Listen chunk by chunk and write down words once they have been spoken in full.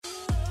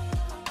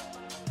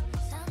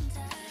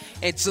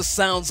It's the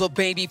sounds of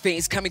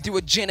Babyface coming through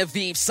with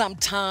Genevieve,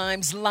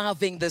 sometimes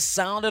loving the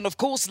sound and, of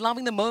course,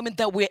 loving the moment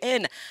that we're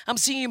in. I'm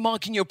seeing you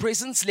marking your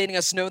presence, letting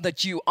us know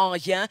that you are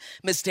here.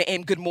 Mr.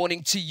 M, good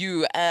morning to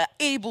you.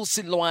 Abel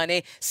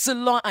Silwane,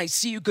 Sila, I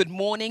see you, good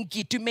morning.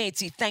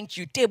 Gitumeti, thank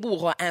you.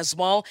 Tebura as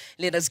well.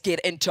 Let us get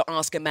into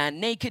Ask a Man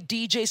Naked.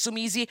 DJ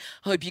Sumizi,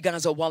 hope you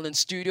guys are well in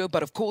studio,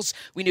 but of course,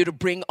 we need to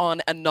bring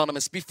on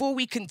Anonymous. Before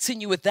we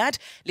continue with that,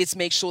 let's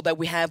make sure that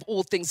we have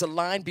all things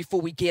aligned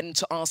before we get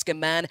into Ask a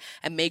Man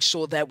and make sure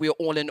that we're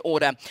all in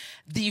order.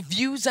 The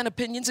views and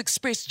opinions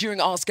expressed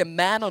during Ask a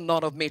Man are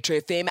not of Metro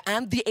FM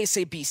and the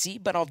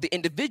SABC, but of the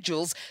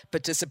individuals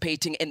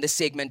participating in the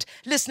segment.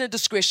 Listener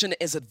discretion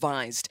is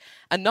advised.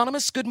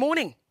 Anonymous, good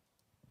morning.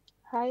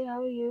 Hi,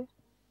 how are you?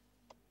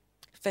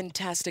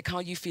 Fantastic. How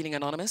are you feeling,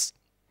 Anonymous?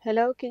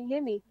 Hello, can you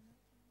hear me?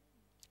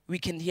 We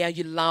can hear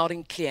you loud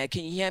and clear.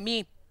 Can you hear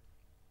me?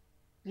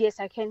 Yes,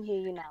 I can hear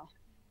you now.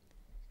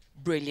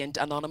 Brilliant,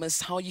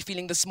 Anonymous. How are you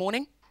feeling this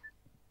morning?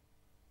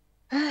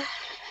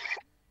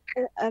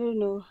 I don't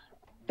know.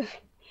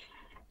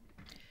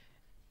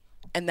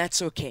 And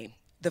that's okay.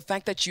 The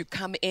fact that you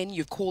come in,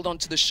 you've called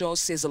onto the show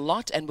says a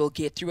lot, and we'll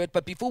get through it.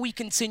 But before we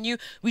continue,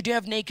 we do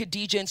have Naked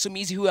DJ and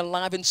Sumizi who are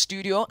live in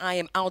studio. I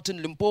am out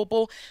in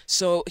Limpopo,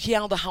 so here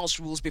are the house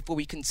rules before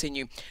we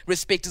continue.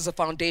 Respect is the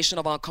foundation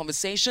of our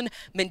conversation.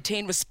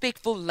 Maintain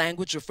respectful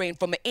language. Refrain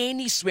from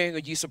any swearing or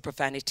use of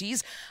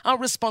profanities. Our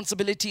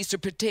responsibility is to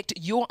protect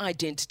your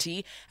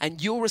identity,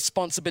 and your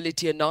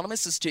responsibility,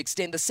 Anonymous, is to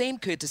extend the same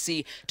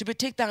courtesy to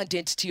protect the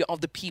identity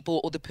of the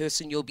people or the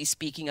person you'll be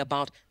speaking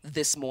about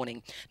this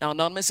morning. Now,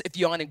 Anonymous, if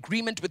you're in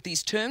agreement with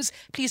these terms,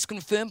 please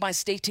confirm by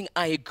stating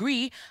I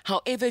agree.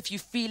 However, if you're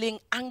feeling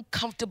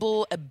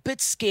uncomfortable, a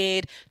bit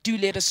scared, do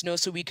let us know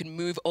so we can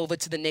move over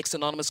to the next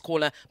anonymous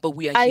caller. But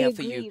we are I here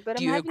for agree, you. but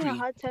Do I'm you having a agree?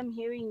 hard time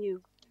hearing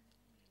you.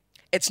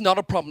 It's not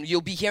a problem. You'll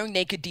be hearing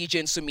Naked DJ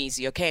and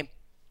Sumizi, okay?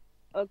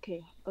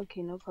 Okay,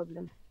 no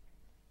problem.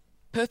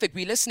 Perfect.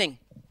 We're listening.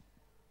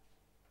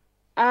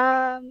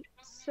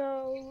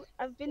 So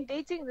I've been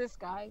dating this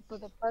guy for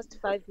the past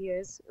 5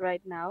 years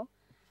right now.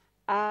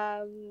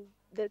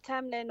 The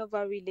timeline of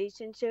our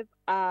relationship,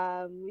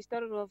 we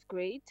started off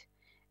great,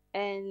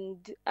 and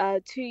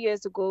 2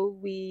 years ago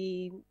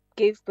we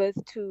gave birth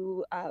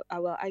to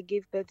I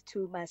gave birth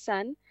to my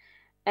son,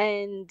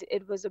 and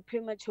it was a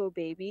premature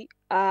baby,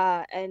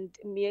 and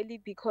merely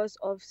because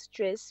of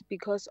stress,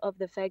 because of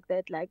the fact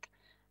that, like,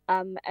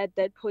 at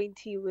that point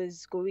he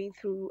was going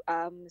through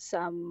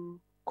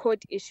some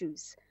court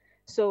issues,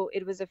 so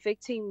it was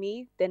affecting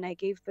me. Then I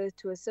gave birth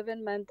to a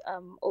 7-month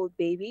old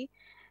baby,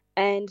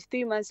 and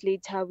 3 months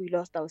later we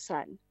lost our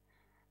son.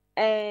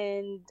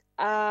 And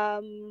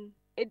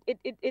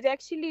it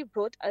actually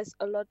brought us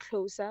a lot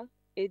closer.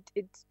 It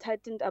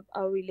tightened up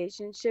our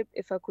relationship,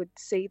 if I could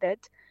say that.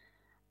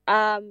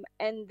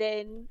 And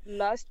then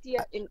last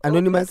year in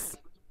Anonymous. August.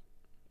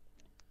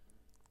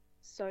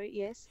 Sorry,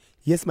 yes.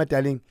 Yes, my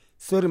darling.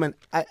 Sorry, man.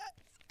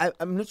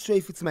 I'm not sure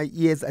if it's my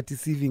ears are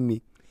deceiving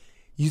me.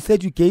 You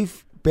said you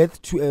gave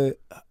birth to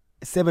a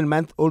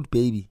 7-month-old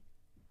baby.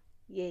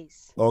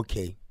 Yes.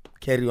 Okay.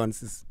 Carry on,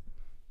 sis.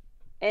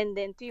 And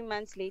then 3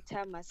 months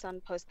later, my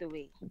son passed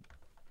away.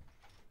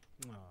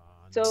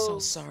 So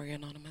sorry,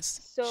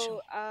 Anonymous.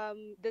 So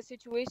the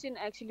situation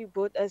actually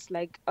brought us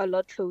like a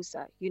lot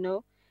closer, you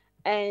know.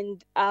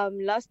 And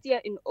last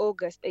year in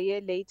August, a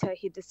year later,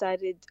 he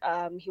decided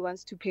he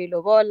wants to pay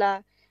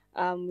lobola.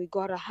 We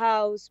got a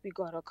house, we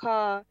got a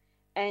car,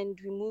 and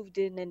we moved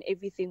in, and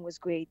everything was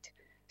great.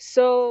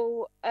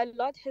 So a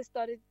lot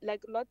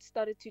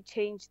started to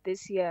change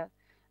this year.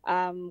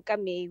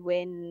 Kami,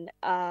 when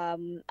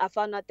I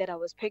found out that I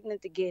was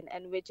pregnant again,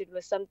 and which it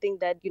was something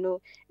that, you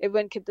know,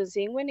 everyone kept on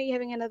saying, when are you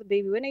having another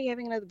baby? When are you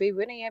having another baby?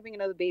 When are you having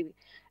another baby?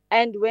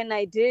 And when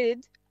I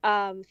did,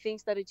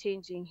 things started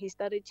changing. He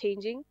started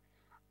changing,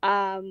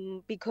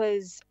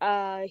 because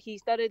he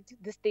started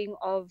this thing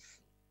of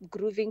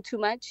grooving too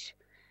much,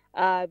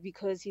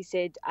 because he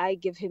said I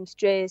give him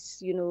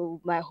stress, you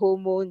know, my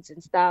hormones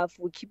and stuff.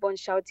 We keep on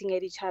shouting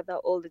at each other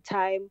all the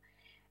time.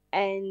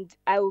 And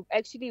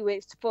actually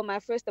went for my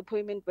first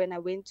appointment. When I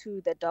went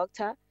to the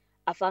doctor,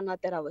 I found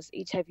out that I was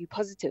HIV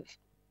positive.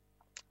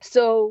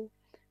 So,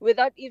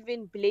 without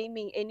even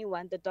blaming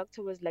anyone, the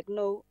doctor was like,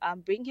 no,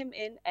 bring him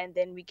in, and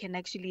then we can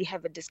actually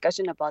have a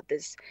discussion about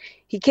this.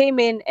 He came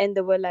in and they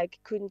were like,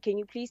 can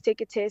you please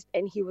take a test?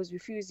 And he was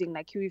refusing.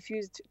 Like, he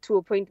refused to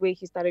a point where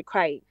he started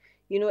crying,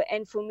 you know.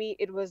 And for me,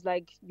 it was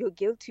like, you're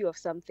guilty of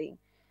something.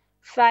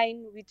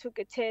 Fine, we took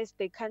a test,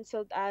 they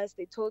cancelled us,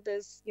 they told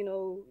us, you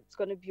know, it's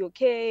going to be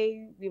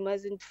okay, we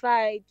mustn't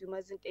fight, we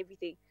mustn't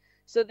everything.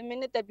 So the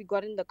minute that we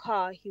got in the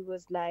car, he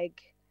was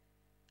like,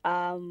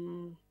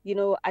 you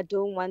know, I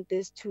don't want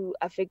this to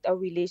affect our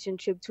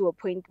relationship to a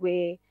point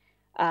where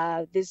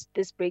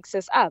this breaks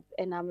us up.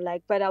 And I'm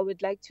like, but I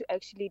would like to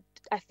actually,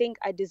 I think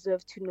I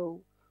deserve to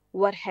know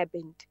what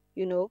happened,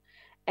 you know.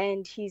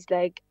 And he's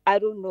like, I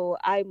don't know,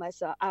 I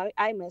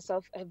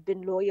myself have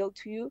been loyal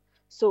to you,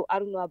 so I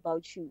don't know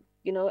about you,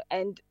 you know.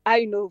 And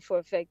I know for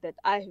a fact that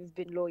I have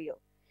been loyal,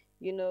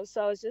 you know.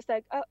 So I was just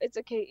like, oh, it's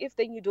okay. If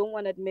then you don't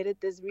want to admit it,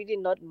 there's really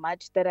not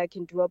much that I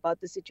can do about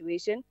the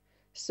situation.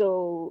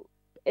 So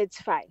it's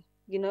fine,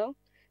 you know.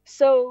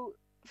 So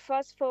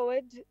fast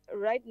forward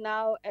right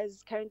now,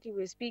 as currently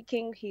we're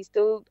speaking, he's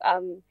still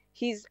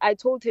I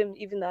told him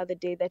even the other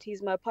day that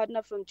he's my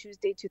partner from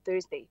Tuesday to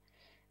Thursday.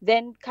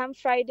 Then come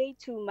Friday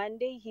to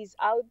Monday, he's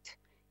out,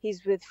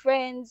 he's with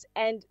friends,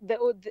 and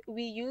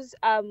we use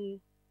our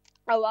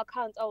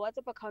accounts, our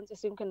WhatsApp accounts are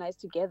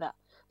synchronized together.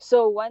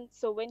 So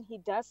when he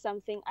does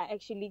something,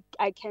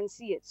 I can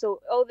see it.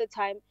 So all the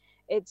time,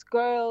 it's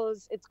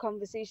girls, it's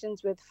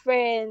conversations with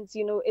friends.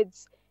 You know,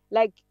 it's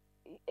like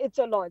it's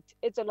a lot.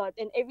 It's a lot.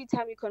 And every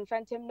time we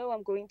confront him, no,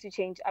 I'm going to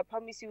change. I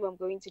promise you, I'm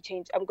going to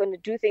change. I'm going to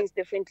do things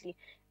differently.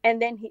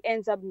 And then he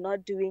ends up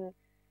not doing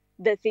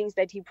the things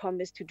that he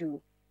promised to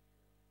do.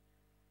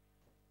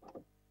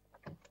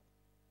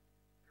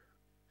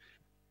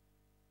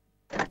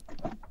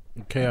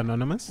 Okay,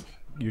 Anonymous,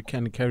 you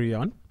can carry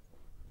on.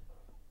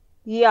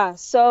 Yeah,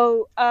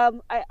 so I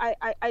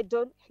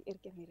don't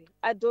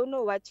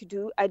know what to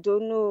do. I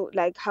don't know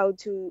like how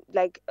to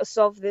like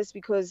solve this,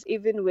 because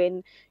even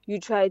when you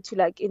try to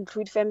like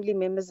include family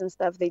members and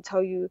stuff, they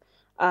tell you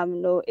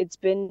no, it's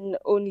been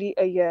only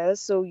a year,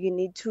 so you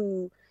need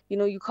to, you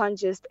know, you can't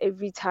just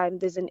every time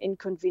there's an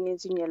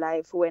inconvenience in your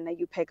life when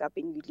you pack up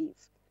and you leave.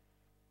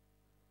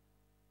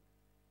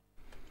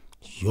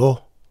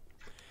 Yo.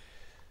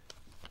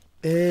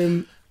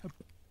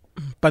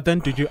 But then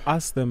did you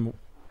ask them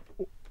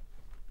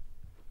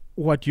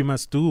what you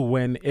must do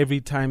when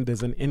every time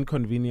there's an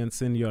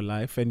inconvenience in your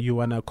life and you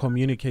want to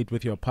communicate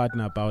with your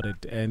partner about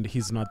it and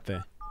he's not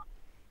there?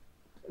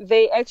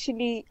 They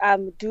actually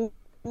do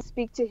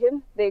speak to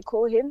him. They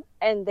call him,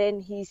 and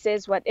then he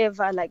says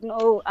whatever, like,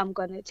 no, I'm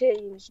gonna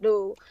change,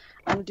 no,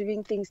 I'm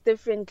doing things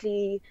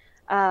differently,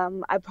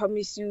 I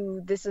promise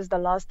you this is the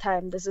last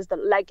time, this is the,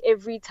 like,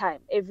 every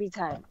time.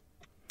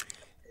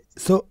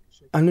 So,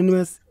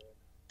 Anonymous,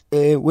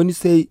 when you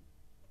say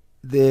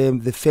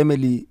the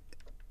family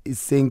is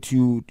saying to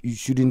you, you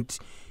shouldn't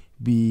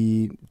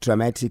be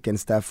dramatic and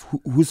stuff,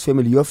 whose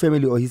family? Your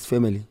family or his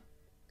family?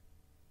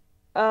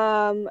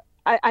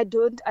 I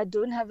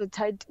don't have a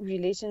tight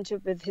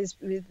relationship with his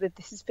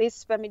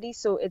face family,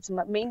 so it's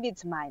mainly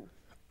it's mine.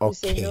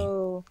 Okay. You say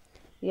no,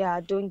 yeah,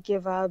 don't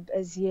give up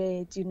as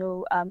yet. You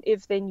know,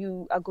 if then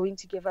you are going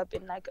to give up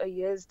in like a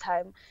year's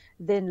time,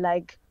 then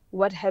like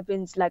what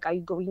happens? Like, are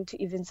you going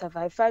to even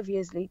survive 5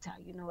 years later?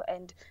 You know,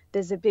 and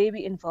there's a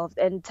baby involved,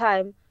 and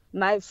time.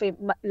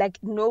 Like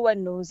no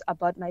one knows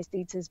about my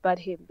status but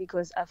him,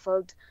 because I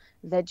felt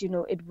that, you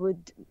know, it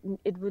would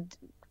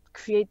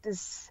create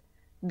this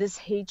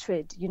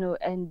hatred, you know,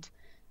 and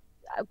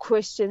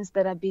questions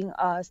that are being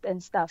asked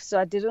and stuff. So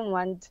I didn't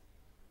want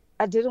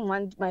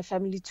my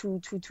family to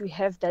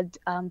have that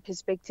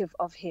perspective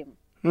of him.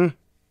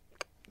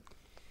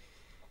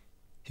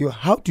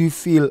 How do you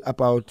feel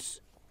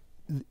about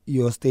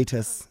your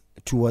status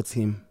towards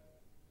him?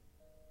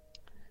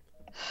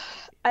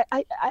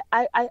 I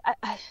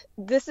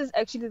this is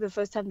actually the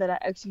first time that I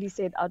actually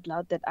said out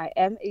loud that I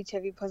am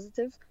HIV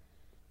positive.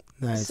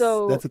 Nice.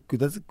 So that's a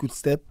good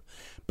step.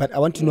 But I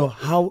want to know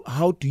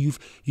how do you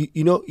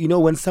know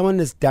when someone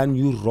has done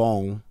you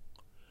wrong,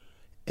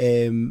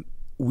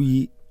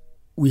 we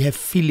have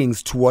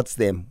feelings towards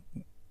them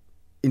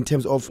in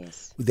terms of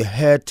the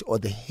hurt or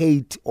the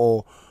hate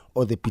or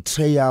the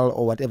betrayal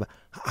or whatever.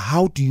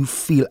 How do you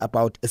feel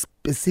about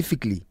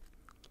specifically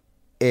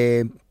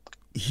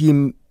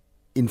him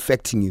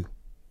infecting you?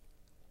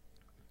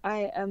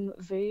 I am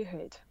very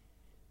hurt.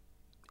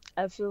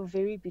 I feel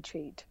very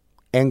betrayed.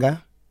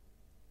 Anger?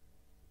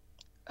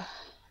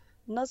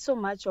 Not so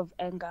much of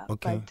anger,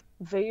 but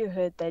very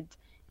hurt that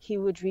he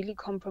would really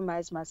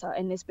compromise myself,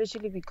 and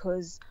especially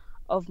because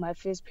of my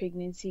first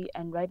pregnancy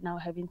and right now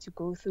having to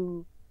go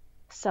through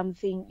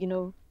something, you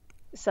know,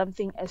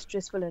 something as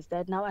stressful as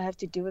that. Now I have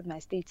to deal with my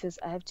status,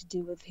 I have to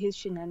deal with his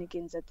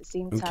shenanigans at the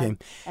same time,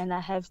 and I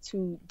have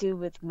to deal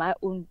with my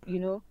own, you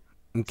know,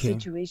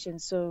 situation.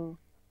 So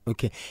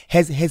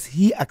has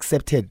he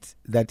accepted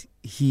that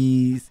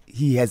he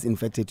has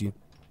infected you?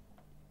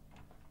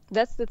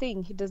 That's the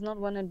thing. He does not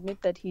want to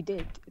admit that he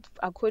did.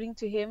 According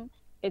to him,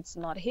 it's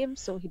not him,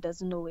 so he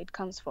doesn't know where it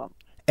comes from.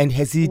 And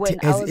has he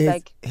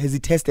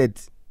tested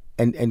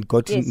and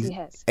got yes, he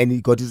has. And he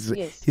got his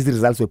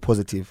results were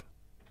positive?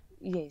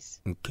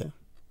 Yes. Okay.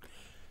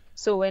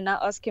 So when I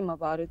asked him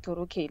about it,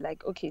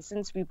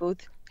 since we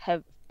both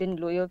have been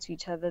loyal to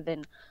each other,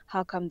 then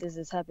how come this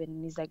has happened?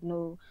 And he's like,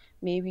 no,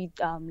 maybe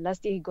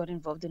last year he got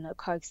involved in a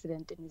car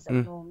accident, and he's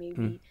like, no,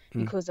 maybe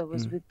because I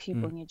was with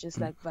people, and you're just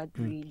like, but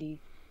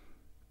really.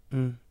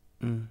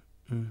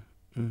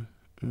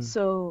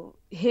 So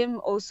him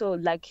also,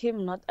 like,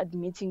 him not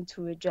admitting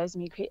to it drives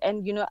me crazy.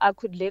 And you know, I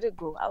could let it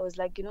go. I was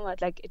like, you know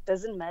what, like, it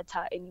doesn't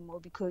matter anymore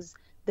because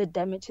the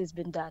damage has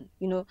been done,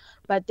 you know.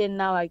 But then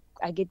now I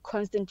get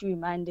constantly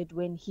reminded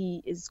when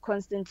he is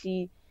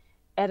constantly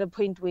at a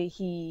point where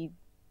he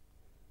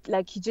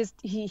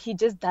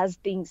just does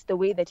things the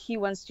way that he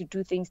wants to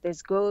do things.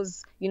 There's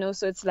girls, you know,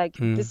 so it's like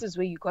this is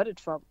where you got it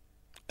from.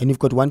 And you've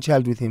got one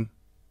child with him?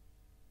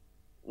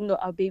 No,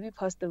 our baby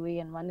passed away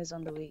and one is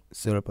on the way.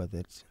 Sorry about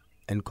that.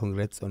 And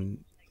congrats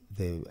on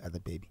the other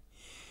baby.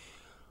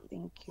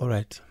 Thank you. All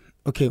right.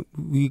 Okay,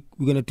 we're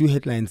going to do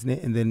headlines, ne?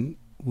 And then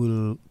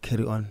we'll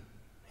carry on.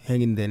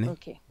 Hang in there, ne?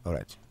 Okay. All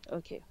right.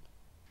 Okay.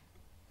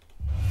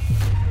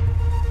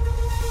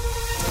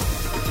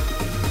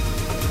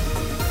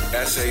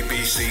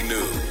 SABC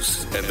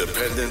News,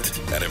 independent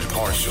and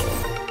impartial.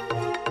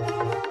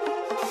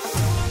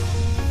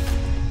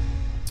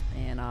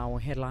 In our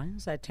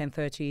headlines at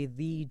 10:30,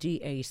 the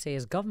DA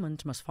says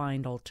government must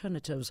find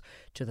alternatives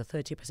to the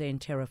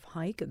 30% tariff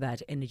hike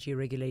that energy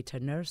regulator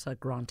NERSA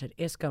granted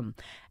Eskom.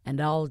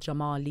 And Al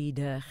Jamaa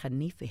leader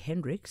Hanif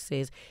Hendrik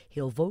says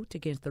he'll vote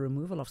against the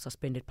removal of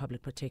suspended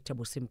public protector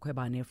Busim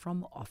Khwebane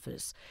from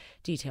office.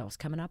 Details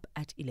coming up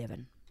at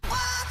 11.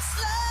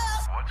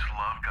 What's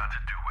love got to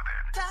do with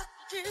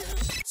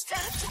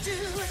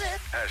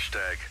it?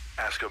 Hashtag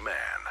Ask a Man.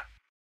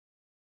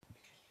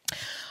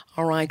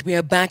 All right, we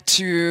are back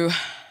to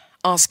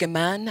Ask a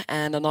Man,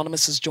 and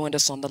Anonymous has joined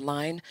us on the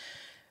line.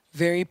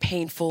 Very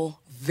painful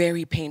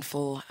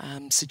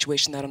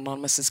situation that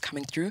Anonymous is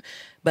coming through.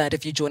 But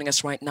if you're joining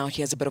us right now,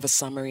 here's a bit of a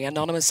summary.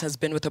 Anonymous has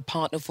been with her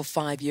partner for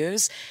 5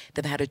 years.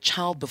 They've had a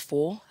child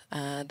before.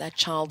 That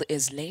child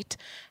is late,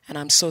 and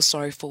I'm so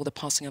sorry for the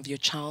passing of your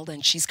child.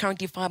 And she's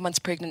currently 5 months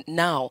pregnant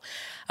now.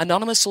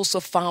 Anonymous also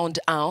found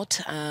out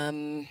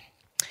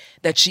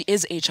that she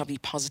is HIV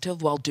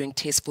positive while doing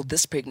tests for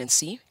this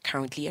pregnancy,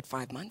 currently at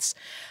 5 months.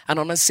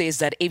 Anonymous says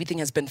that everything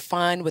has been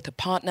fine with her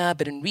partner,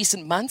 but in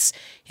recent months,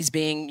 he's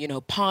been,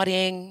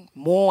 partying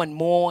more and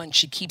more, and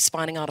she keeps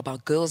finding out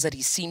about girls that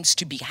he seems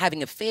to be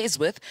having affairs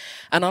with.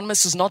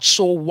 Anonymous is not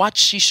sure what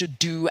she should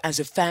do as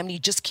a family,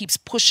 just keeps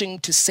pushing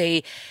to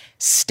say,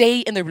 stay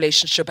in the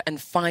relationship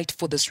and fight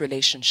for this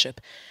relationship.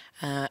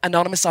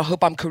 Anonymous, I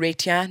hope I'm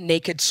correct here.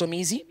 Naked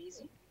Somizi?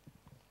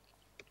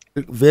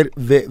 Very,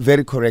 very,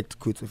 very correct,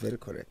 Kutu. Very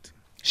correct.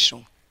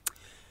 Sure.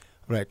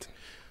 Right.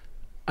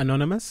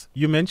 Anonymous,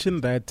 you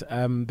mentioned that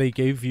they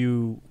gave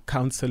you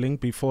counseling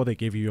before they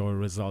gave you your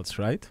results,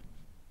 right?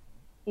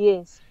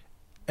 Yes.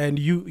 And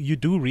you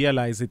do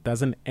realize it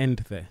doesn't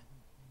end there,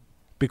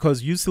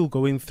 because you're still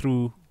going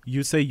through,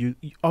 you say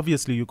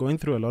obviously you're going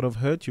through a lot of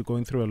hurt, you're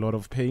going through a lot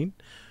of pain.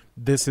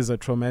 This is a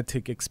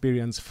traumatic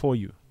experience for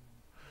you.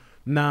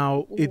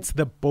 Now, it's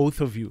the both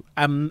of you.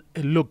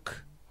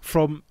 Look,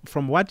 from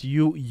what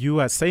you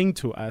are saying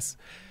to us,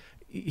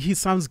 he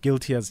sounds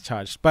guilty as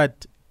charged.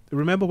 But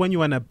remember, when you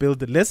want to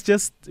build,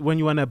 when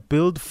you want to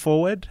build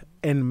forward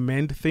and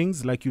mend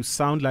things, like you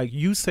sound like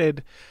you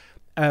said,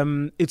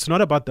 it's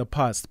not about the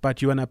past,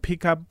 but you want to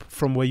pick up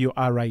from where you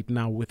are right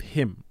now with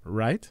him,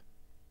 right?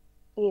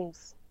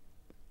 Yes.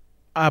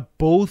 Are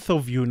both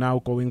of you now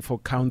going for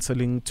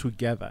counseling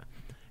together?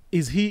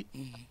 Is he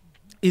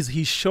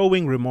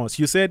showing remorse?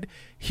 You said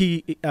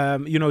he's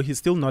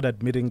still not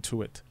admitting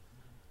to it.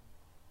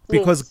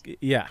 Because,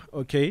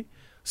 okay.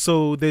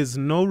 So there's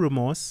no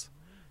remorse.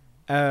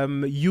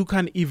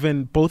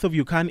 Both of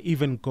you can't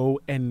even go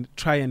and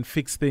try and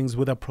fix things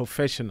with a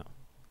professional.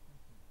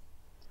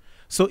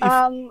 So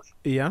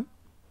if,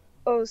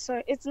 Oh,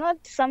 sorry. It's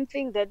not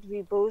something that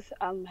we both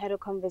had a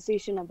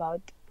conversation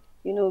about,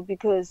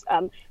 because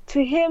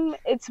to him,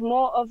 it's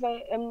more of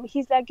a,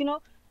 he's like,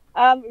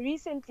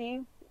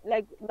 recently,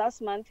 like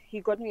last month,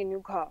 he got me a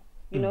new car,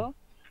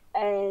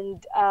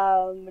 and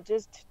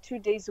just 2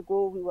 days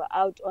ago we were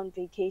out on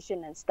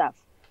vacation and stuff.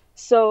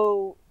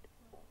 So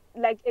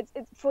like it's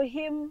for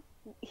him,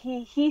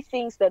 he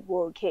thinks that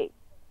we're okay,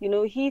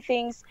 he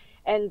thinks,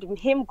 and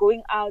him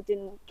going out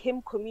and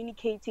him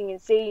communicating and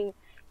saying,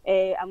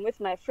 I'm with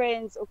my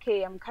friends,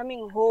 okay, I'm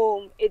coming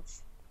home,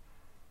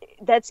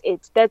 that's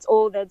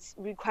all that's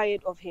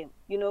required of him,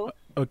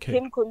 Okay.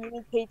 Him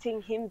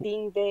communicating, him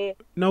being there.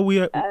 No,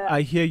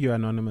 I hear you,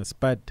 Anonymous,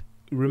 but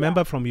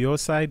remember, from your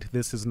side,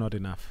 this is not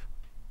enough.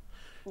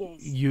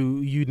 Yes.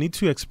 You need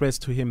to express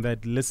to him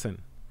that,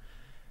 listen,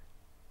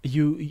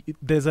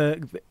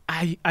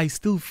 I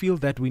still feel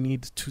that we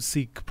need to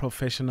seek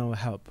professional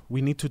help.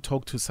 We need to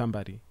talk to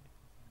somebody.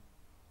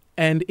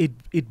 And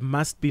it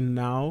must be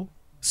now,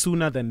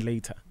 sooner than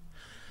later.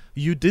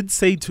 You did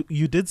say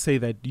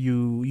that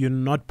you're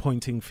not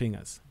pointing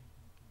fingers.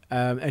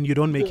 And you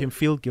don't make him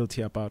feel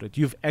guilty about it.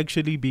 You've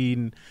actually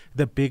been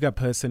the bigger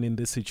person in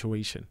this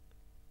situation.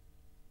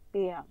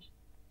 Yeah.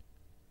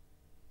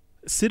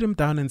 Sit him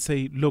down and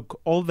say,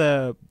 look, all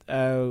the,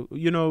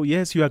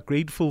 yes, you are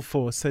grateful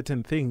for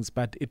certain things,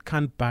 but it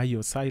can't buy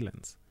your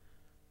silence.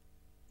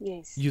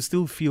 Yes. You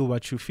still feel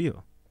what you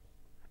feel.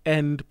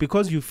 And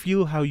because you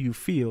feel how you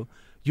feel,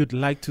 you'd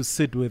like to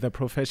sit with a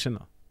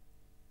professional.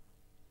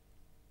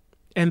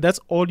 And that's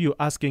all you're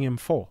asking him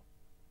for.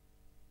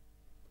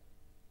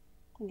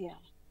 Yeah.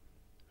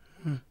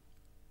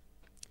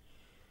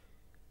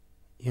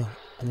 Yeah,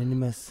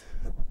 Anonymous.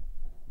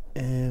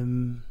 I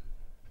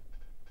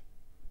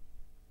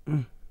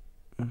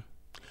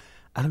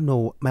don't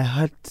know. My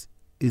heart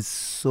is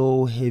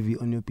so heavy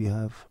on your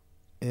behalf.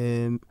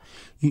 I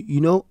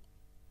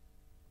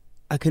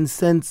can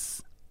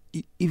sense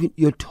even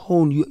your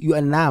tone. You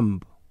are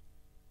numb.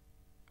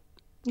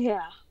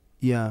 Yeah.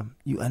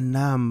 you are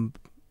numb,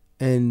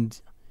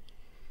 and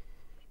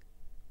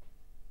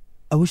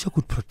I wish I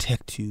could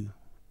protect you.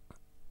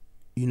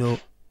 You know,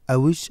 I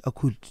wish I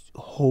could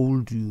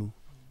hold you.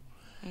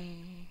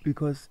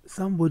 Because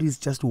somebody's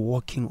just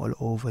walking all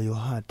over your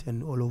heart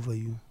and all over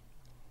you.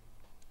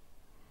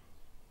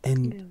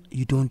 And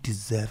you don't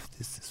deserve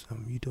this.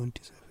 You don't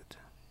deserve it.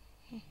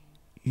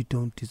 You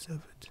don't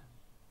deserve it.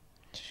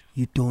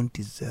 You don't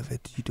deserve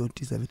it. You don't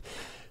deserve it.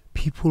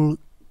 People,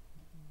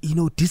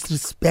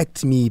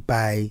 disrespect me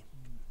by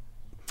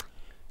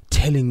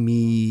telling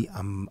me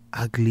I'm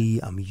ugly,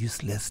 I'm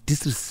useless.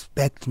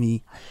 Disrespect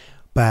me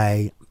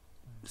by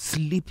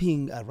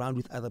sleeping around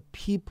with other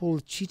people,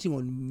 cheating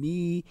on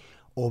me,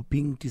 or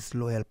being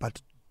disloyal.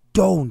 But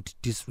don't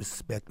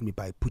disrespect me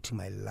by putting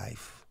my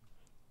life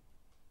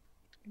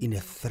in a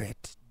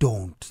threat.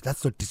 Don't.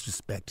 That's not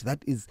disrespect.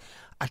 That is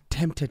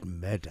attempted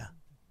murder.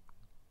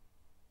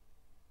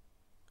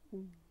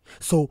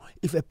 So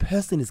if a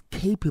person is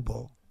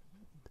capable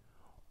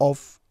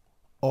of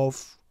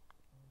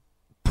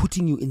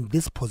putting you in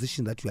this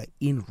position that you are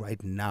in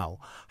right now,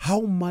 how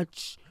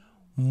much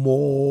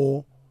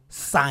more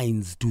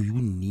signs do you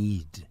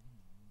need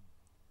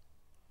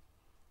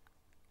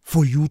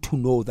for you to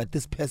know that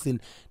this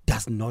person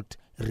does not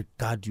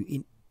regard you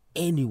in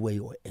any way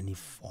or any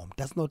form,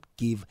 does not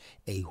give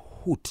a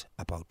hoot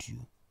about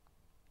you?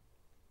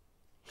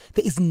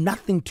 There is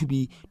nothing to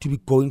be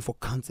going for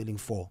counseling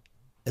for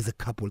as a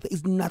couple. There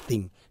is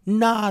nothing,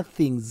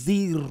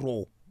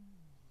 zero.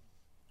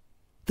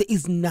 There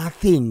is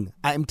nothing.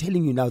 I am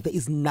telling you now, there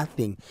is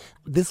nothing.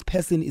 This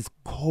person is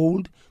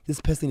cold.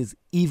 This person is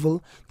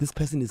evil. This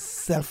person is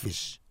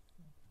selfish.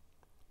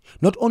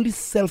 Not only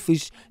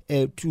selfish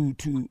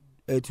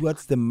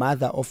towards the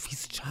mother of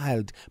his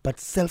child, but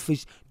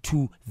selfish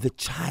to the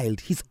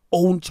child, his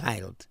own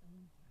child.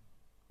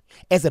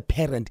 As a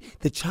parent,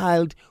 the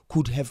child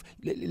could have,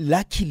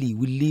 luckily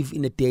we live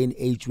in a day and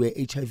age where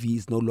HIV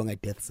is no longer a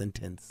death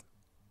sentence.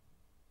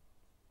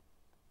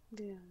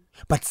 Yeah.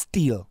 But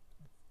still,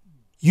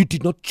 you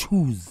did not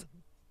choose,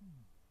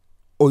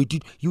 or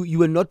you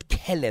were not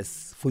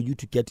careless for you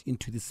to get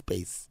into this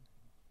space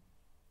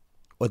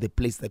or the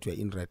place that you're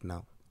in right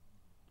now.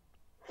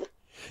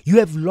 You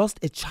have lost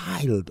a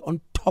child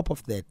on top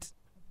of that.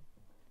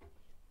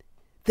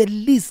 The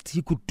least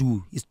he could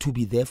do is to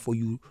be there for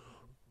you,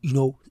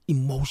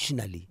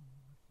 emotionally.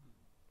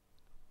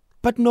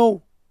 But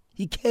no,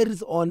 he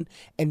carries on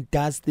and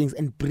does things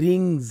and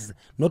brings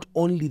not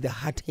only the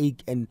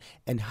heartache and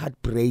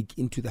heartbreak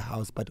into the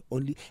house, but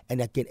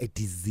again a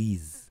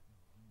disease.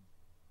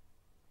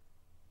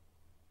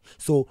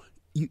 So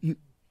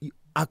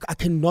I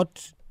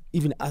cannot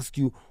even ask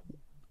you,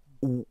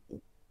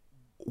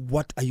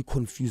 what are you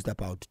confused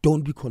about?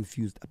 Don't be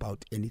confused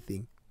about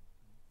anything.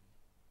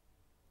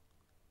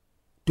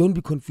 Don't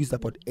be confused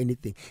about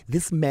anything.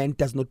 This man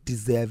does not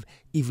deserve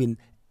even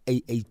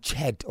a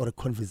chat or a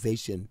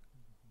conversation.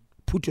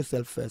 Put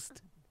yourself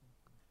first.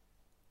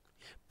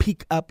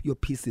 Pick up your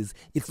pieces.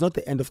 It's not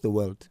the end of the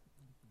world.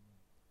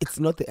 It's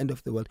not the end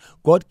of the world.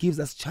 God gives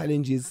us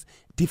challenges,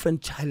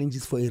 different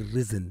challenges for a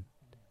reason.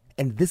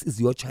 And this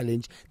is your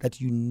challenge that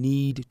you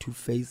need to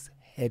face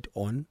head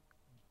on.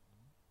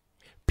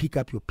 Pick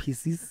up your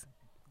pieces.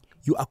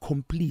 You are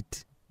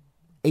complete.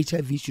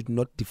 HIV should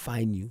not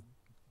define you.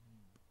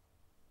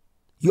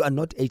 You are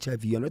not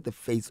HIV. You are not the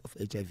face of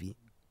HIV.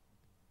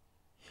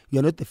 You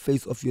are not the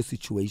face of your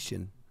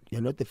situation. You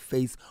are not the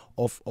face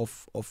of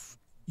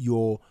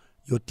your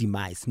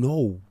demise.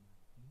 No.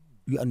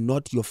 You are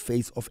not your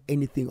face of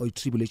anything or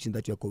tribulation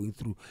that you are going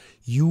through.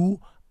 You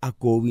are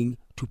going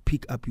to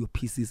pick up your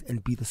pieces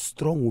and be the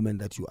strong woman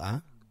that you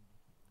are.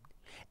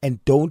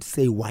 And don't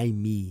say, why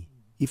me?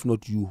 If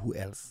not you, who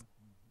else?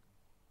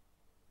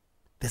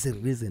 There's a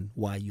reason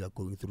why you are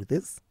going through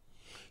this.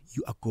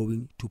 You are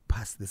going to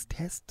pass this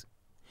test.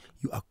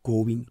 You are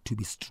going to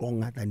be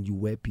stronger than you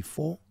were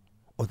before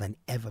or than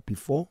ever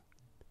before.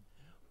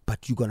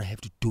 But you're going to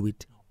have to do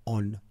it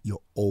on your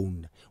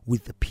own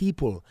with the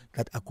people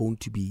that are going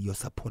to be your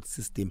support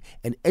system.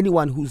 And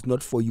anyone who's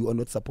not for you or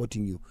not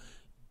supporting you,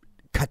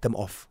 cut them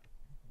off.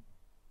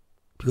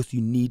 Because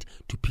you need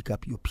to pick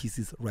up your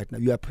pieces right now.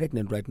 You are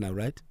pregnant right now,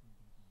 right?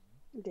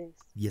 Yes.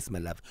 Yes, my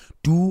love.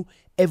 Do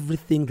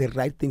everything, the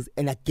right things.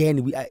 And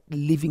again, we are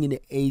living in an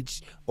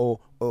age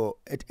or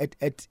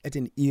at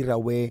an era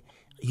where,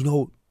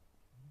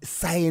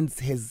 science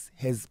has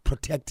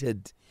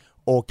protected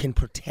or can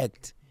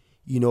protect,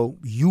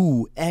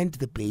 you and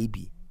the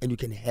baby. And you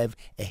can have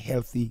a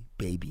healthy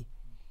baby.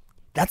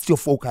 That's your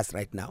focus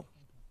right now.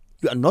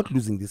 You are not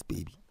losing this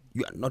baby.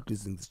 You are not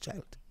losing this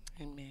child.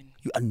 Amen.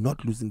 You are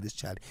not losing this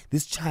child.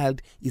 This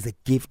child is a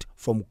gift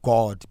from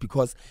God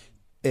because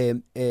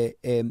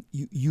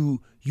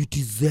you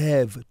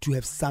deserve to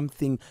have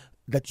something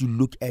that you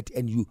look at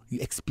and you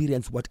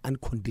experience what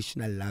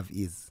unconditional love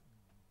is.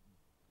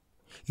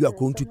 You are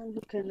going someone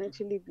who can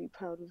actually be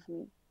proud of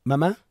me.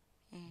 Mama?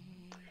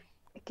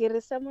 There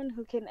is someone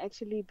who can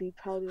actually be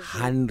proud of me.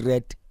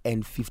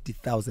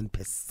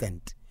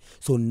 150,000%.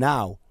 So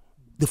now,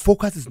 the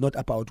focus is not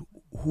about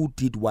who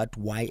did what,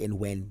 why, and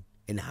when.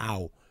 and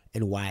how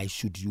and why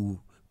should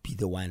you be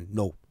the one.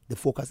 No, the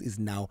focus is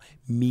now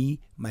me,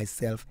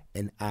 myself,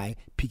 and I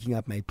picking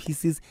up my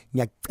pieces.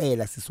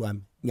 Ngiyacela sisi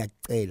wami,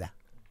 ngiyacela.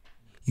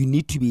 You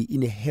need to be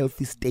in a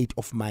healthy state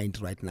of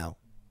mind right now.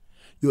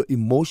 Your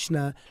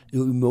emotional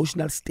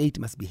state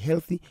must be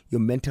healthy. Your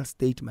mental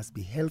state must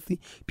be healthy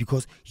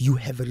because you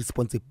have a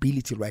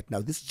responsibility right now.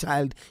 This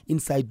child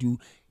inside you,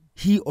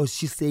 he or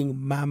she's saying,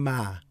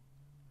 Mama,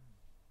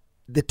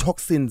 the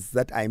toxins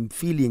that I'm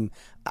feeling,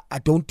 I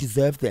don't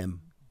deserve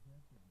them.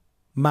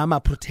 Mama,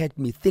 protect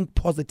me. Think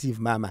positive,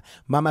 Mama.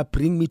 Mama,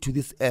 bring me to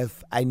this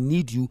earth. I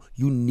need you.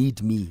 You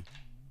need me.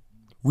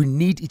 We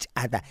need each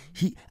other.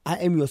 I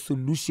am your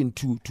solution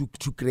to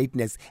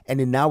greatness.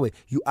 And in our way,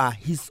 you are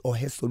his or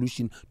her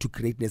solution to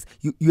greatness.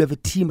 You have a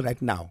team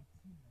right now.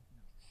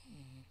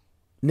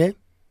 Ne?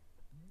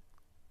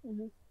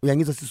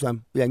 Uyangizwa sisi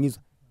wami?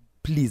 Uyangizwa?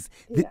 Please.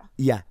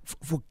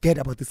 Forget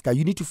about this guy.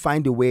 You need to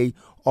find a way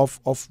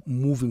of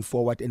moving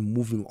forward and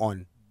moving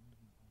on.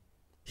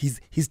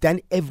 He's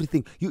done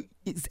everything.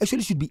 It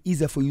actually should be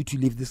easier for you to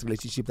leave this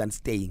relationship than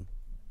staying.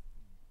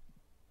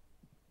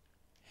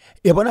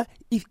 Yabona,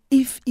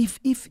 if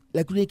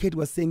like Kate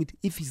was saying it,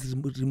 if he's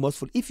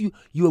remorseful, if you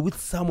are with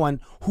someone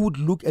who would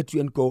look at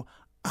you and go,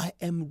 I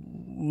am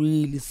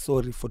really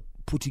sorry for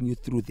putting you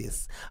through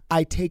this.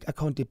 I take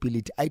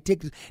accountability.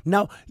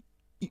 Now,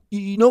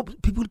 you know,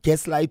 people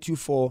gaslight you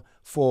for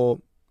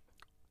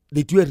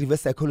they do a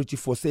reverse psychology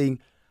for saying,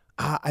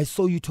 I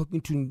saw you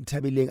talking to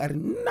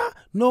Ntabeleng.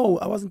 No,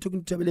 I wasn't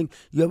talking to Ntabeleng.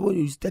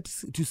 You start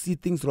to see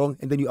things wrong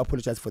and then you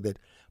apologize for that.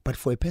 But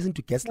for a person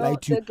to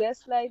gaslight you... The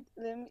gaslight,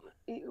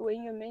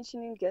 when you're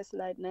mentioning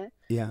gaslight,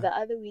 the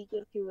other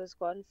weekend he was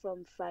gone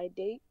from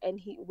Friday, and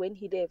when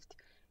he left,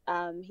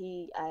 I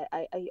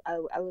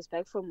was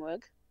back from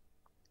work,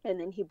 and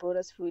then he brought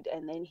us food,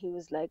 and then he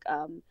was like,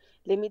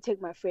 let me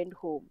take my friend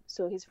home.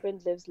 So his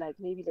friend lives like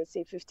maybe, let's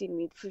say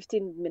 15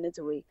 minutes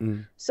away.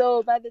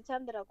 So by the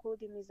time that I called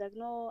him, he's like,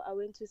 no, I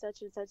went to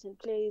such and such a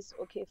place.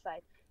 Okay,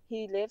 fine.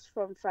 He left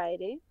from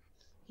Friday.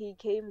 He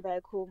came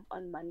back home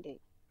on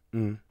Monday.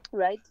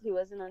 Right? He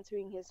wasn't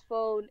answering his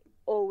phone,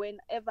 or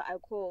whenever I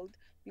called,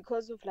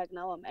 because of like,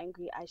 now I'm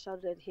angry, I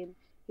shouted at him.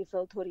 He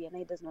felt sorry and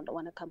he does not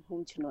want to come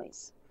home to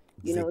noise.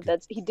 You know,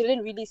 he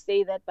didn't really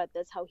say that, but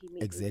that's how he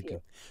made me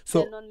feel.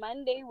 So then on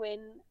Monday, when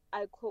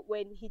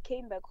he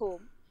came back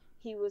home,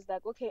 he was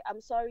like, okay,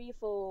 I'm sorry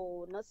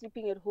for not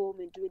sleeping at home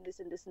and doing this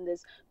and this and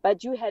this,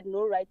 but you had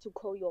no right to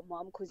call your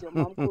mom because your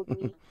mom called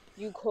me.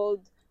 You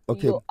called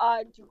your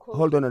aunt. You called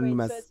Hold on, your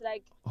Anonymous. friend. So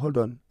like, hold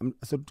on.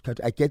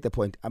 I get the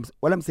point.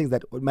 What I'm saying is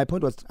that my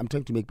point was, I'm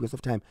trying to make because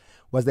of time,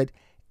 was that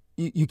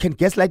you can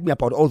gaslight me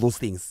about all those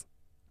things,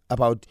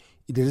 about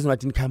the reason why I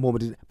didn't come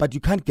home, but you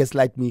can't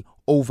gaslight me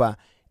over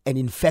an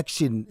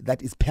infection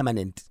that is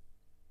permanent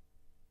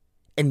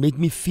and make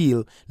me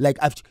feel like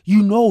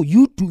you know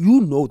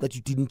that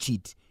you didn't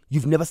cheat.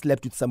 You've never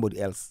slept with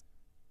somebody else.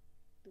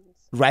 yes.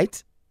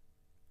 Right?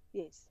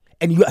 Yes.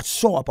 And you are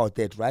sure about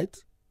that, right?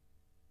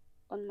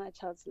 On my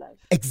child's life.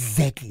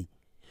 Exactly.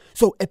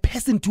 So a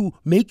person to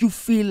make you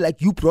feel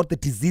like you brought the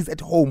disease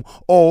at home,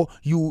 or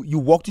you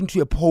walked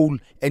into a pole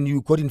and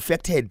you got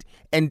infected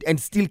and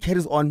still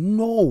carries on.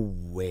 No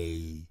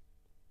way.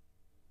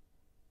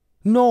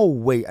 No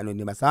way,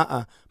 Anonymous.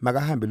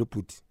 Magahambe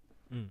luput.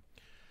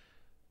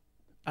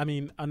 I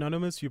mean,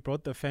 Anonymous, you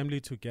brought the family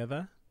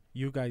together.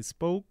 You guys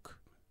spoke.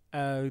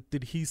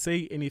 Did he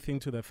say anything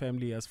to the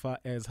family as far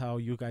as how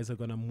you guys are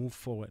going to move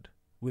forward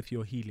with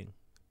your healing?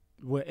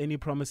 Were any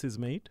promises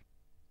made?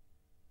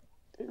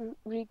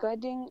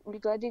 Regarding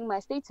my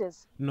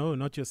status? No,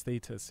 not your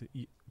status.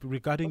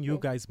 Regarding you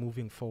guys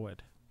moving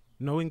forward.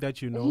 Knowing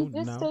that you know he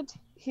just now. said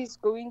he's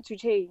going to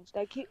change.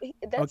 Like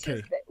that's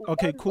okay. His,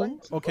 okay, cool. On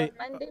okay.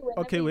 Monday,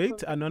 okay,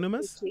 wait.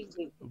 Anonymous.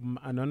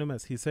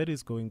 Anonymous. He said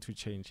he's going to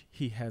change.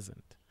 He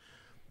hasn't.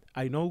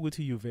 I know,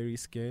 Guti, you're very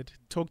scared.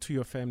 Talk to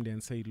your family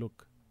and say,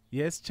 look,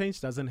 yes,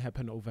 change doesn't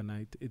happen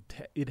overnight.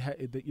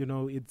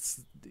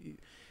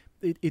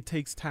 It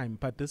takes time,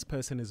 but this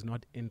person is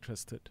not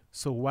interested.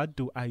 So what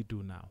do I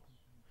do now?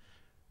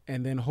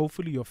 And then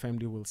hopefully your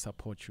family will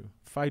support you.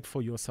 Fight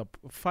for their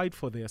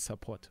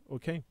support.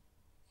 Okay.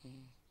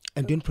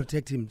 And don't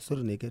protect him.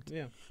 Sorry, naked.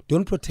 Yeah.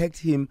 Don't protect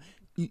him.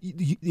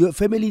 Your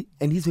family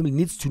and his family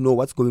needs to know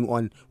what's going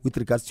on with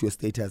regards to your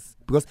status,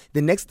 because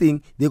the next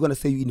thing they're gonna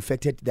say you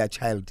infected their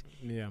child.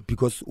 Yeah.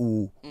 Because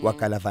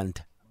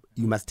wakalavant.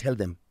 You must tell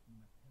them.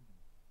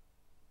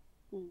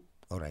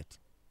 All right.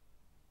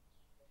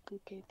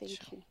 Okay,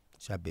 thank you.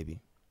 Sharp, baby.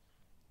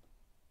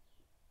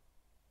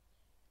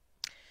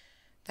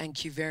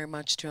 Thank you very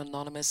much to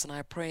Anonymous, and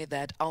I pray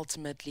that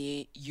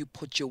ultimately you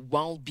put your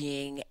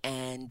well-being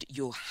and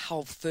your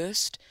health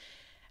first,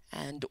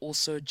 and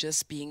also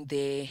just being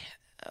there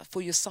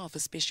for yourself,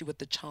 especially with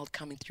the child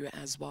coming through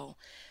as well.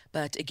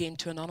 But again,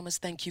 to Anonymous,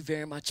 thank you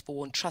very much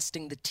for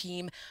entrusting the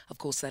team. Of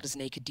course, that is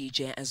Naked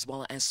DJ as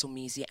well as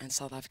Somizi and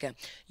South Africa.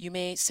 You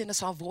may send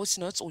us our voice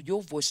notes or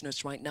your voice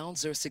notes right now,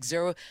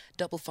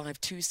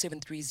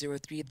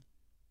 060-552-7303.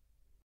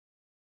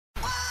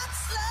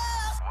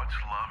 What's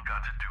love got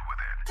got to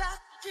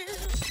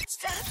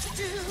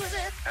do with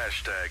it?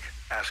 Hashtag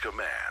Ask a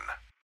Man.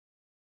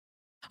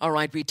 All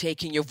right, we're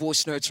taking your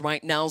voice notes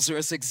right now,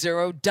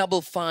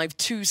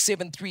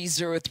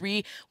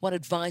 060-552-7303. What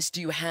advice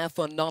do you have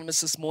for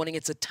Anonymous this morning?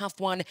 It's a tough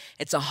one.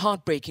 It's a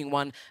heartbreaking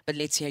one, but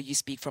let's hear you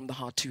speak from the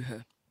heart to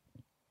her.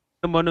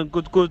 Morning,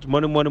 good,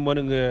 morning,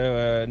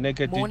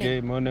 naked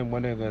Morning. DJ,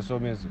 morning, so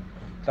miss.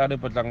 Started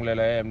put lang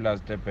lela am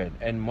last step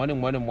and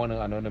morning,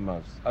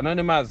 anonymous.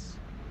 Anonymous,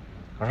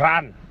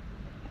 run.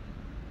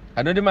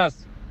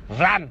 Anonymous,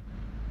 run.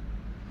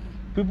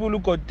 People who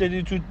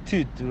continue to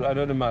teeth to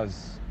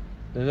Anonymous,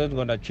 they're not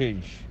gonna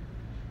change.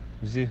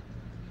 You see,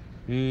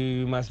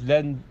 you must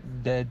learn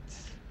that.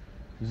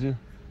 You see,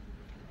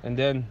 and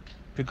then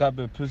pick up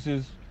the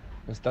pieces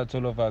and start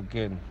all over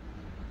again.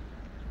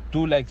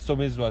 Do like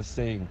Somis was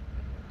saying.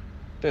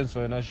 Thanks for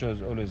your nice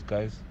shows always,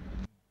 guys.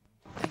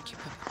 Thank you,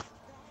 Papa.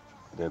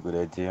 The good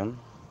idea.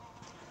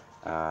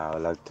 I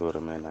would like to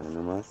remain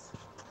anonymous.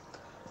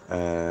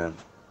 I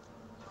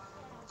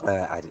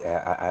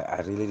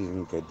really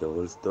didn't get the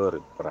whole story,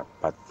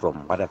 but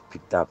from what I've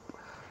picked up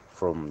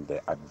from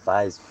the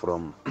advice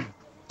from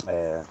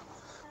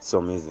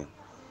Somizi,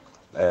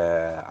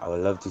 I would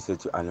love to say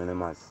to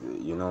Anonymous,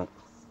 you know,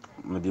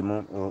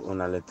 Modimo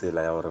una le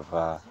tsela ya hore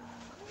fa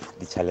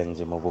di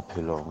challenge mo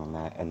bophelong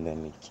and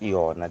then ke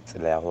yona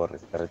tsela ya hore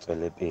re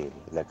tswele pele.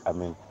 Like I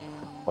mean,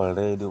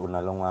 already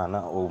una le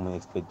ngwana o mo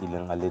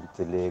expectileng a le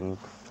tseleng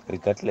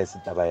regardless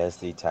taba ya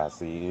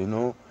status, you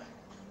know.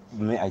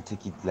 Me, I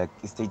take it like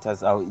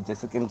status out. It's a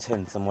second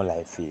chance in my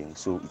life,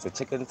 so it's a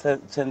second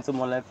chance in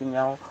my life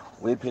now.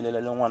 We pay a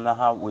long one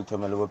now. We tell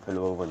me a little bit.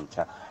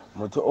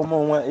 Moto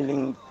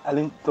omo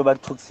eling to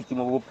toxic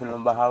mo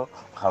bophelong ba hao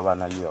ga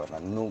bana le yona.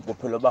 No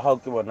bophelo ba hao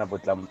ke bona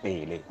botlang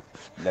pele,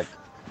 like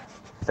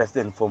first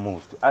and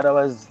foremost.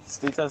 Otherwise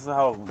status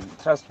how,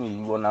 trust me,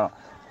 you gonna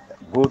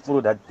go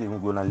through that thing, you're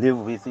gonna live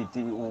with it.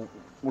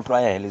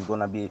 It's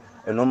gonna be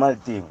a normal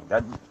thing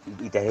that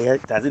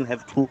it doesn't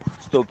have to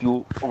stop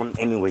you on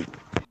anyway.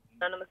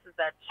 Anonymous is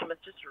that she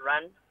must just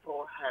run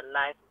for her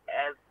life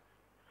as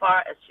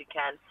far as she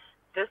can.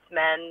 This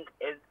man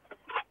is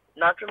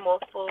not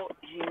remorseful.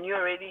 He knew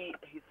already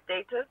his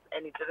status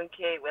and he didn't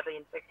care whether he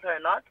infects her or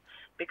not,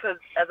 because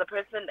as a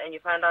person and you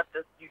find out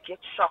this, you get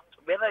shocked.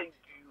 Whether you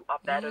are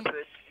bad or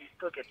good, you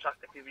still get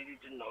shocked if you really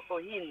didn't know. So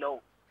he knows.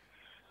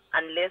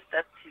 Unless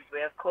that's his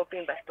way of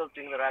coping by still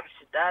doing the rubbish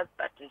she does,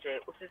 but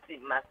Usisi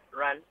must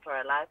run for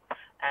her life,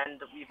 and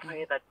we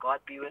pray that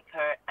God be with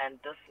her and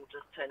this will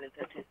just turn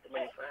into a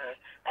testimony for her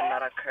and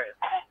not a curse.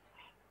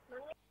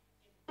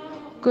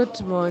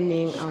 Good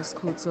morning,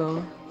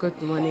 Auskuto.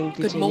 Good morning,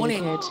 DJ Good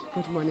morning. Naked.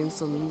 Good morning,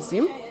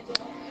 Somizi.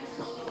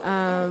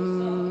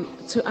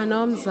 To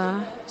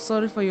Anomza,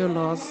 sorry for your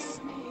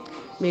loss.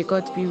 May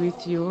God be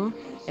with you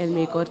and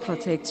may God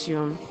protect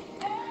you.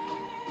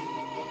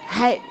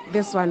 Hi,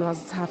 this one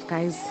was tough,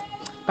 guys,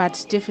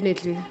 but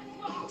definitely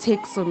take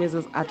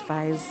Somizi's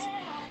advice.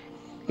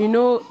 You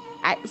know,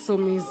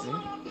 Somizi,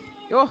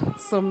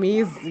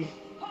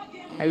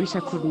 I wish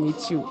I could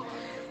meet you.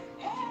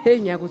 Hey,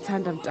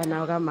 ngiyakuthanda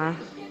mntana kama.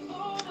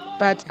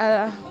 But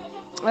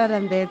other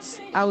than that,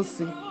 I'll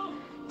see.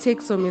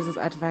 Take Somizi's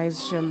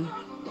advice,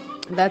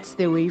 that's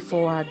the way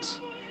forward.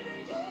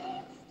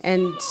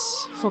 And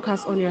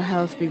focus on your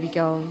health, baby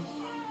girl,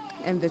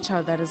 and the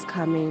child that is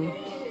coming.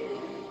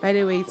 By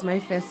the way, it's my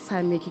first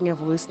time making a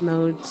voice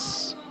note.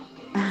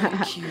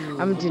 Thank you.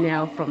 I'm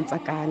Dineo from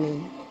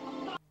Tsakani.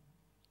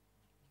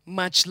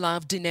 Much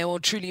love, Dineo.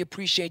 Truly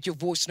appreciate your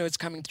voice notes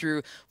coming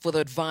through, for the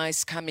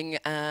advice coming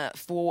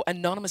for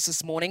Anonymous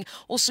this morning.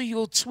 Also,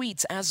 your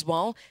tweets as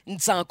well.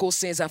 Nzako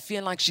says, I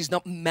feel like she's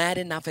not mad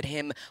enough at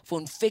him for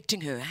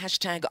infecting her.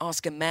 Hashtag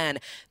Ask a Man.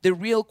 The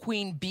real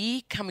Queen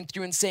Bee coming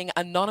through and saying,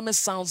 Anonymous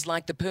sounds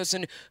like the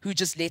person who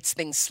just lets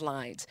things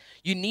slide.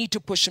 You need to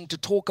push him to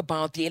talk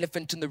about the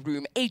elephant in the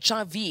room,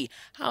 HIV.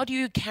 How do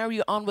you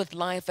carry on with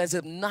life as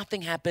if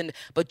nothing happened,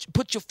 but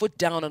put your foot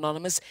down,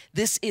 Anonymous?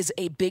 This is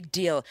a big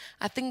deal.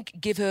 I think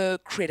give her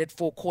credit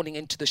for calling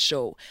into the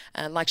show.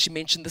 Like she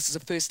mentioned, this is the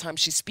first time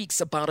she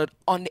speaks about it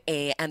on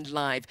air and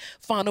live.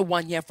 Final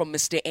one here from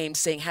Mr. Ames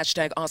saying,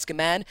 hashtag Ask a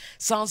Man.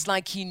 Sounds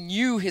like he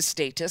knew his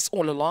status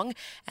all along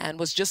and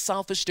was just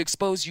selfish to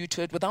expose you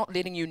to it without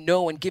letting you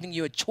know and giving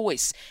you a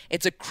choice.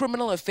 It's a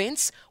criminal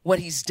offense, what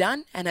he's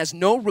done, and has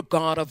no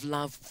regard of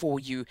love for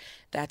you.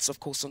 That's, of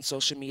course, on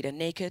social media.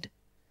 Naked.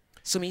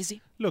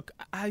 Somizi? Look,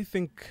 I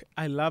think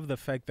I love the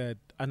fact that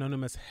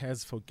Anonymous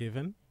has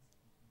forgiven.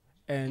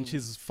 And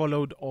she's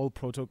followed all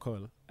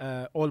protocol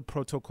as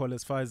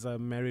far as a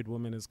married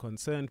woman is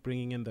concerned,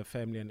 bringing in the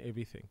family and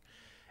everything.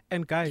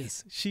 And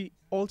guys,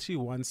 all she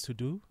wants to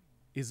do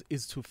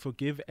is to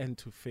forgive and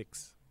to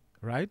fix,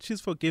 right? She's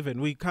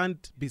forgiven. We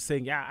can't be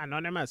saying, yeah,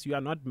 Anonymous, you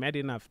are not mad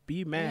enough.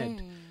 Be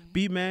mad.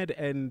 Be mad.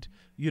 And,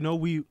 you know,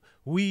 we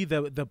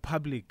the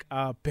public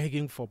are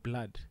begging for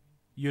blood.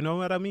 You know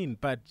what I mean?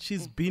 But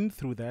she's been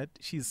through that.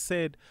 She's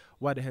said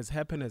what has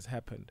happened has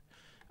happened.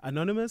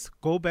 Anonymous,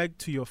 go back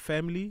to your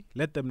family.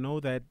 Let them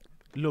know that,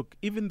 look,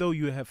 even though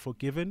you have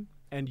forgiven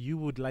and you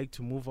would like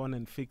to move on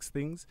and fix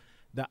things,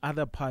 the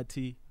other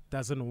party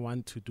doesn't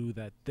want to do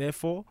that.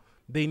 Therefore,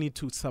 they need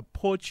to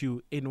support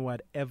you in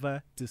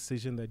whatever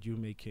decision that you're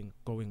making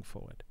going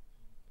forward.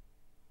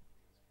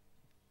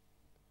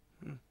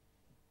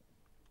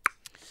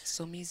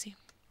 So easy.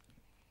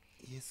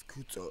 Yes,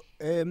 Kuto.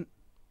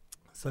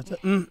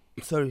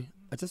 Sorry,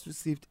 I just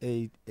received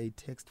a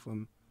text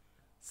from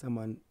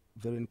someone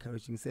very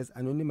encouraging. It says,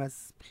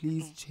 Anonymous,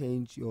 please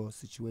change your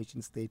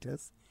situation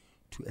status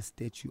to a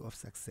statue of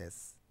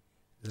success.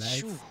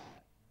 Life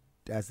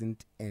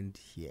doesn't end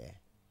here.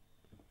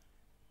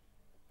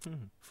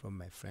 From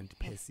my friend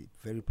Percy.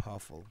 Very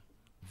powerful.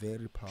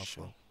 Very powerful.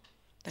 Sure.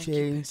 Thank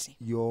Change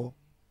you, your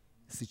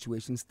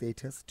situation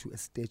status to a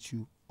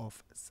statue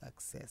of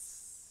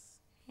success.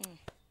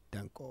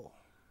 Danko.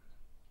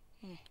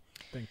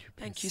 Thank you.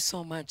 Thank you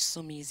so much,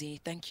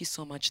 Somizi. Thank you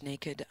so much,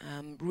 Naked.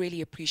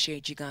 Really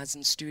appreciate you guys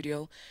in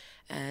studio,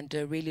 and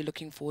really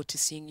looking forward to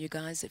seeing you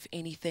guys. If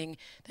anything,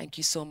 thank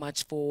you so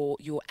much for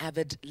your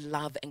avid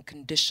love and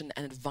condition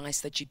and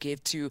advice that you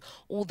give to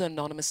all the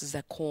anonymouses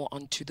that call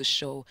onto the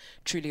show.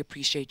 Truly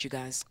appreciate you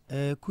guys.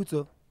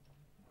 Kuto,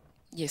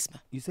 Yes, ma.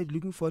 you said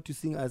looking forward to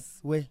seeing us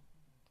where?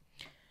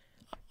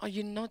 Are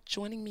you not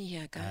joining me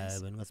here,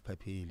 guys? When was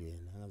Papili?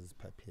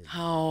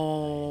 How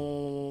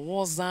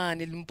was that?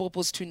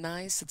 Limpopo's too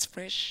nice. It's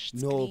fresh.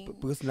 It's No, clean.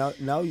 because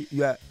now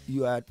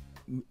you are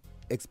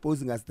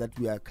exposing us that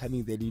we are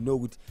coming there. You know,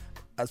 we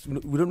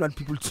don't want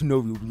people to know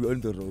we're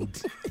on the road.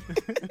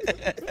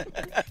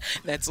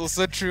 That's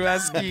also true,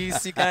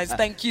 Askis. You guys,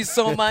 thank you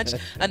so much.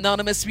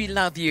 Anonymous, we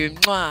love you.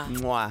 Mwah.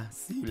 Mwah.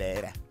 See you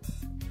later.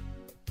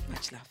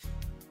 Much love.